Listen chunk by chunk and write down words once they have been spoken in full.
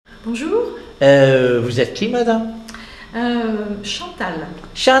Bonjour, Vous êtes qui, madame? Chantal.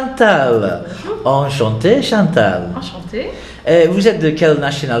 Chantal. Bonjour, Enchanté, Chantal. enchantée. Vous êtes de quelle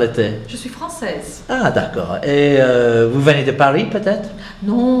nationalité? Je suis française. Ah, d'accord. Et vous venez de Paris, peut-être?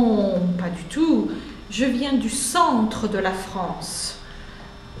 Non, pas du tout. Je viens du centre de la France.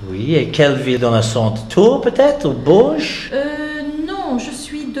 Oui, et quelle ville dans le centre? Tours, peut-être? Ou Bourges? Non, je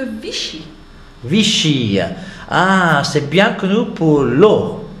suis de Vichy. Vichy. Ah, c'est bien connu pour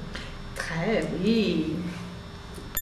l'eau. Très, oui.